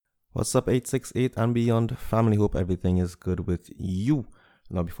What's up, 868 and beyond family? Hope everything is good with you.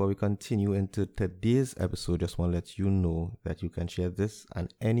 Now, before we continue into today's episode, just want to let you know that you can share this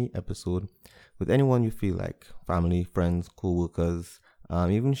and any episode with anyone you feel like family, friends, co-workers,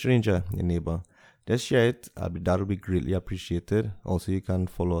 even stranger, your neighbor. Just share it. That'll be greatly appreciated. Also, you can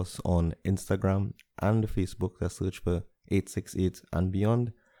follow us on Instagram and Facebook. Just search for 868 and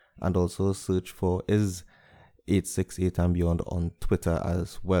beyond, and also search for is 868 and beyond on Twitter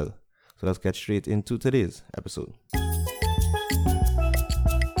as well. So let's get straight into today's episode.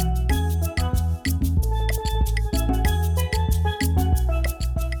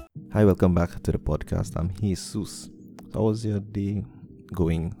 Hi, welcome back to the podcast. I'm Jesus. How was your day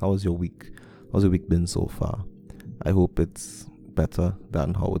going? How was your week? How's your week been so far? I hope it's better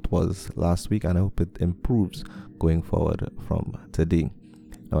than how it was last week, and I hope it improves going forward from today.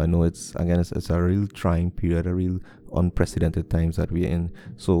 Now, I know it's a real trying period, a real unprecedented times that we're in.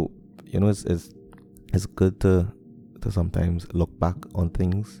 So, it's good to sometimes look back on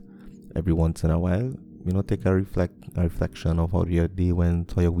things every once in a while. Take a reflection of how your day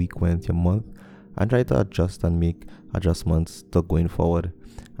went, how your week went, your month, and try to adjust and make adjustments to going forward,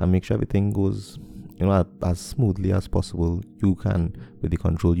 and make sure everything goes, as smoothly as possible you can with the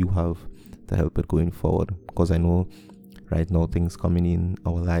control you have to help it going forward. Because I know right now things coming in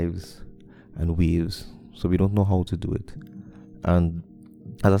our lives and waves, so we don't know how to do it. And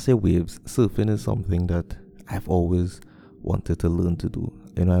as I say waves, surfing is something that I've always wanted to learn to do.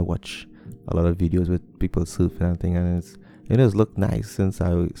 I watch a lot of videos with people surfing and things, and it's looked nice since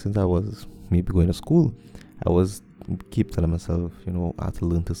I was maybe going to school. I was keep telling myself, I have to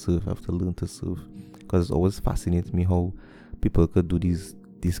learn to surf, because it always fascinates me how people could do these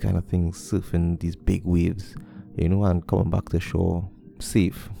kind of things, surfing these big waves, and coming back to shore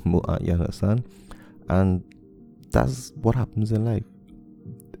safe. You understand? And that's what happens in life.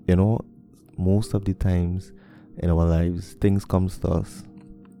 Most of the times in our lives, things happen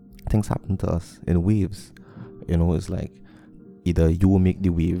to us in waves. It's like either you will make the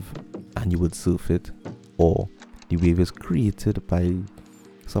wave and you would surf it, or the wave is created by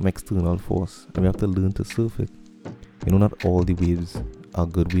some external force and we have to learn to surf it. Not all the waves are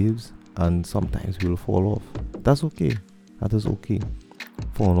good waves, and sometimes we will fall off. That's okay. That is okay.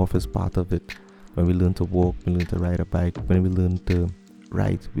 Falling off is part of it. When we learn to walk, we learn to ride a bike, when we learn to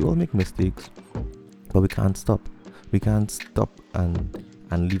ride, we all make mistakes, but we can't stop. We can't stop and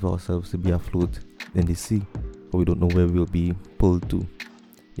leave ourselves to be afloat in the sea, but we don't know where we'll be pulled to.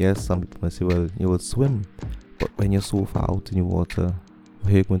 Yes, some people might say, well, you will swim, but when you're so far out in the water,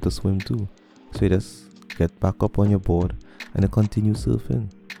 where are you going to swim to? So you just get back up on your board and then continue surfing.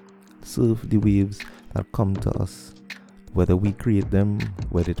 Surf the waves that come to us, whether we create them,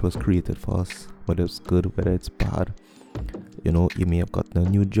 whether it was created for us, whether it's good, whether it's bad. You may have gotten a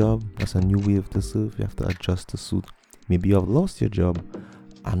new job. That's a new wave to surf. You have to adjust to suit. Maybe you have lost your job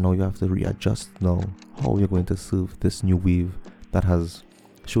and now you have to readjust now how you're going to surf this new wave that has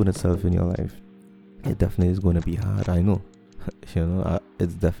shown itself in your life. It definitely is going to be hard, I know.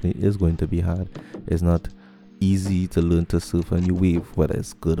 It definitely is going to be hard. It's not easy to learn to surf a new wave, whether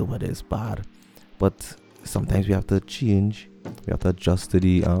it's good or whether it's bad. But sometimes we have to change. We have to adjust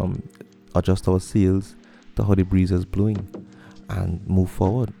to adjust our sails to how the breeze is blowing and move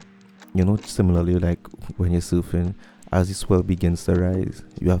forward. Similarly, like when you're surfing, as the swell begins to rise,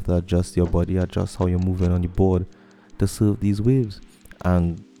 you have to adjust your body, adjust how you're moving on the board to surf these waves.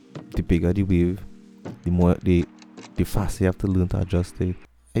 And the bigger the wave, the faster you have to learn to adjust it.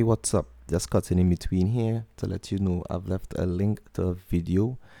 Hey, what's up? Just cutting in between here to let you know I've left a link to a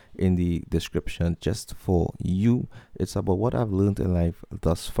video in the description just for you. It's about what I've learned in life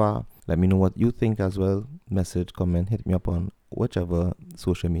thus far. Let me know what you think as well. Message, comment, hit me up on whichever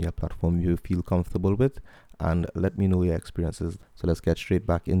social media platform you feel comfortable with, and let me know your experiences. So let's get straight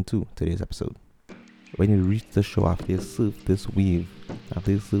back into today's episode. When you reach the shore after you surf this wave,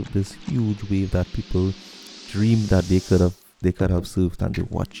 after you surf this huge wave that people dream that they could have surfed, and they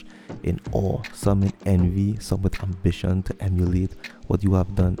watch in awe, some in envy, some with ambition to emulate what you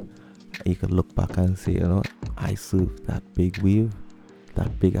have done, and you can look back and say, I surfed that big wave,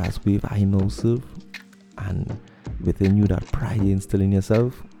 that big ass wave, I know surf. And within you, that pride you instill in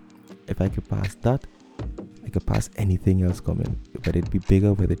yourself, if I could pass that, I could pass anything else coming, whether it be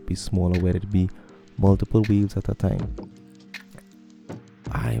bigger, whether it be smaller, whether it be multiple waves at a time.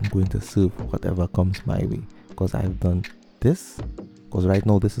 I am going to surf whatever comes my way, because I've done this. Because right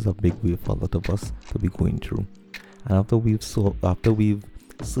now this is a big wave for a lot of us to be going through, and after we've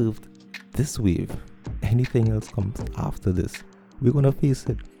surfed this wave, anything else comes after this, we're going to face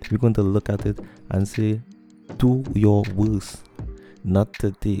it. We're going to look at it and say, do your worst. Not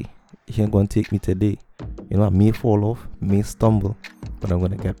today, he ain't gonna take me today. You know, I may fall off, may stumble, but I'm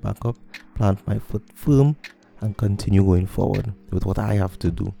gonna get back up, plant my foot firm, and continue going forward with what I have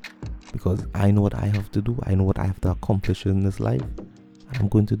to do. Because I know what I have to do. I know what I have to accomplish in this life. And I'm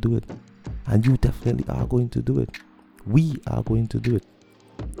going to do it. And you definitely are going to do it. We are going to do it.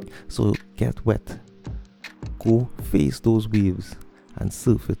 So get wet. Go face those waves and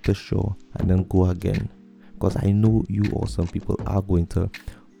surf it to shore, and then go again. Because I know you or some people are going to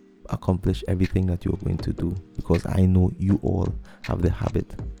accomplish everything that you're going to do. Because I know you all have the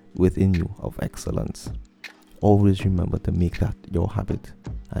habit within you of excellence. Always remember to make that your habit.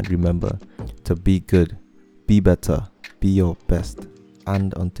 And remember to be good, be better, be your best.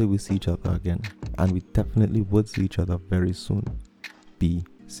 And until we see each other again, and we definitely would see each other very soon, be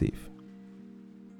safe.